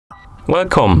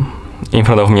Welcome! In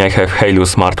front of me I have Haylou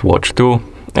Smart Watch 2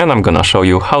 and I'm gonna show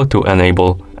you how to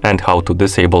enable and how to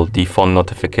disable the phone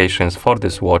notifications for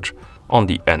this watch on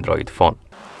the Android phone.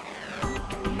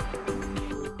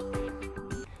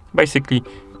 Basically,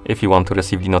 if you want to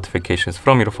receive the notifications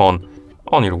from your phone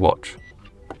on your watch.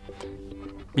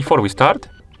 Before we start,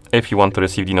 if you want to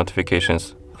receive the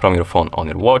notifications from your phone on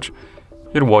your watch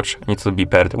needs to be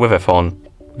paired with a phone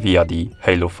via the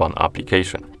Haylou Phone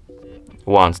application.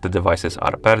 Once the devices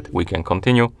are paired, we can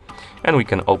continue and we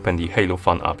can open the Haylou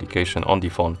Phone application on the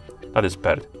phone that is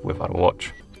paired with our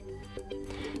watch.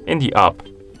 In the app,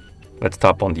 let's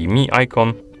tap on the Me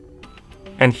icon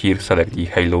and here select the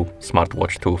Haylou Smart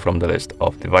Watch 2 from the list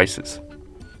of devices.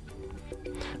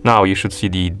 Now you should see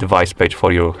the device page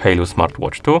for your Haylou Smart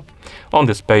Watch 2. On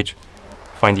this page,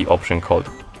 find the option called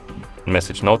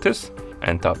Message Notice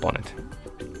and tap on it.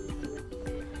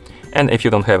 And if you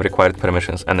don't have required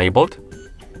permissions enabled,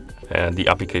 the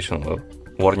application will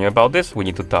warn you about this. We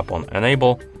need to tap on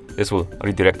Enable. This will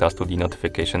redirect us to the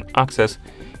notification access.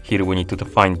 Here we need to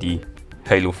find the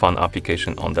Haylou Phone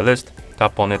application on the list,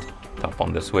 tap on it, tap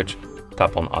on the switch,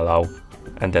 tap on Allow,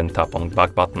 and then tap on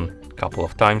back button a couple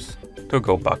of times to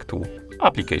go back to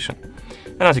application.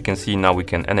 And as you can see, now we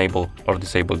can enable or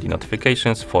disable the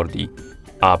notifications for the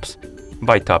apps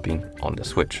by tapping on the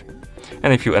switch.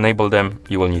 And if you enable them,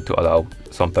 you will need to allow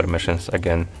some permissions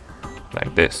again,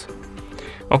 like this.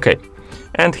 Okay,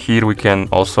 and here we can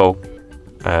also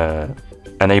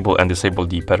enable and disable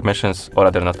the permissions, or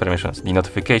rather not permissions, the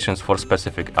notifications for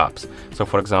specific apps. So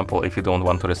for example, if you don't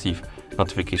want to receive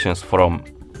notifications from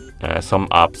some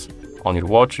apps on your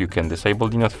watch, you can disable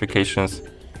the notifications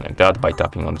like that by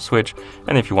tapping on the switch.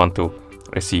 And if you want to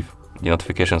receive the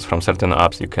notifications from certain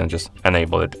apps, you can just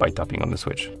enable it by tapping on the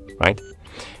switch, right?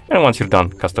 And once you're done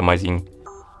customizing,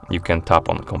 you can tap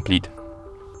on Complete.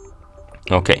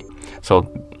 Okay, so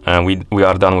we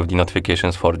are done with the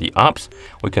notifications for the apps.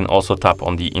 We can also tap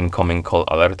on the incoming call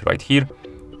alert right here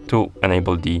to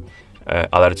enable the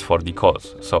alerts for the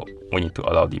calls. So we need to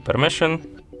allow the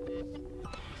permission,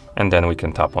 and then we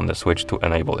can tap on the switch to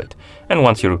enable it. And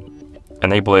once you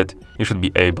enable it, you should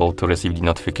be able to receive the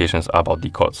notifications about the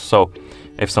calls. So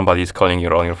if somebody is calling you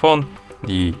on your phone,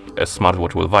 the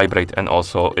smartwatch will vibrate, and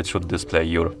also it should display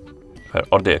your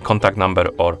or the contact number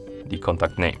or the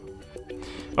contact name.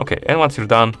 Okay, and once you're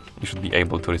done, you should be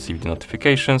able to receive the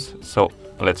notifications. So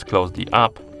let's close the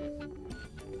app.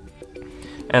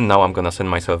 And now I'm gonna send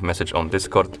myself a message on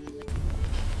Discord.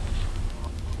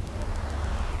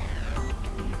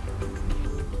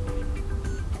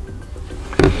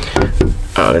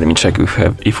 Let me check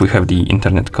if we have the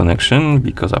internet connection,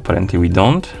 because apparently we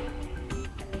don't.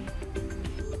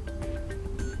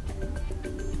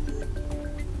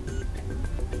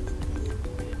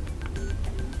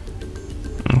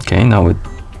 Okay,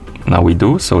 now we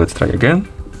do, so let's try again.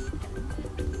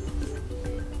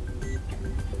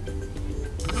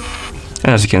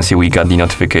 And as you can see, we got the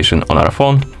notification on our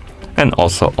phone and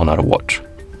also on our watch.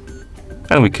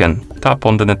 And we can tap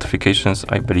on the notifications,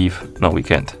 I believe. No, we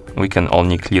can't. We can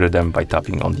only clear them by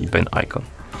tapping on the bin icon.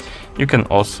 You can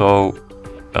also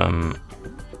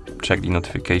check the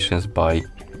notifications by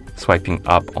swiping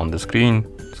up on the screen,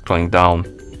 scrolling down,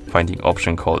 finding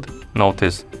option called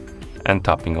Notice, and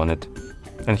tapping on it.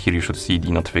 And here you should see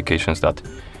the notifications that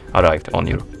arrived on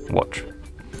your watch.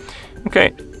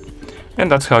 Okay, and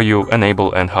that's how you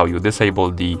enable and how you disable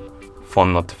the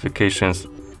phone notifications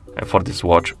for this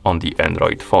watch on the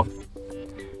Android phone.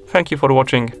 Thank you for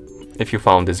watching. If you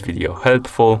found this video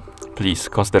helpful, please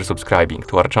consider subscribing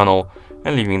to our channel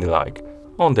and leaving the like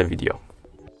on the video.